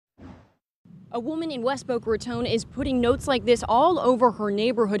A woman in West Boca Raton is putting notes like this all over her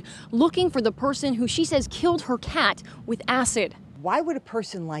neighborhood, looking for the person who she says killed her cat with acid. Why would a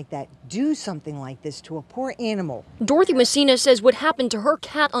person like that do something like this to a poor animal? Dorothy Messina says what happened to her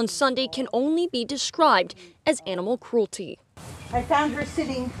cat on Sunday can only be described as animal cruelty. I found her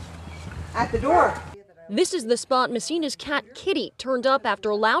sitting at the door. This is the spot Messina's cat Kitty turned up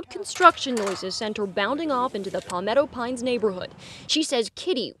after loud construction noises sent her bounding off into the Palmetto Pines neighborhood. She says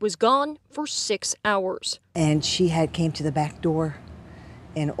Kitty was gone for 6 hours. And she came to the back door,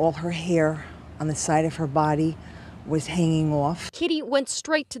 and all her hair on the side of her body was hanging off. Kitty went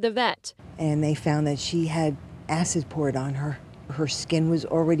straight to the vet. And they found that she had acid poured on her. Her skin was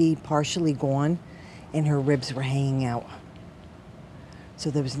already partially gone, and her ribs were hanging out. So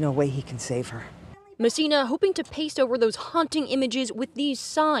there was no way he can save her. Messina hoping to paste over those haunting images with these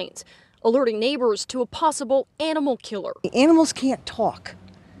signs, alerting neighbors to a possible animal killer. The animals can't talk,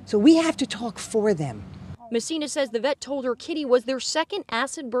 so we have to talk for them. Messina says the vet told her Kitty was their second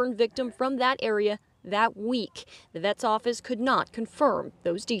acid burn victim from that area that week. The vet's office could not confirm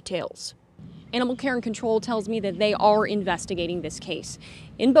those details. Animal Care and Control tells me that they are investigating this case.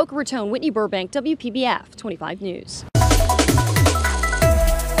 In Boca Raton, Whitney Burbank, WPBF 25 News.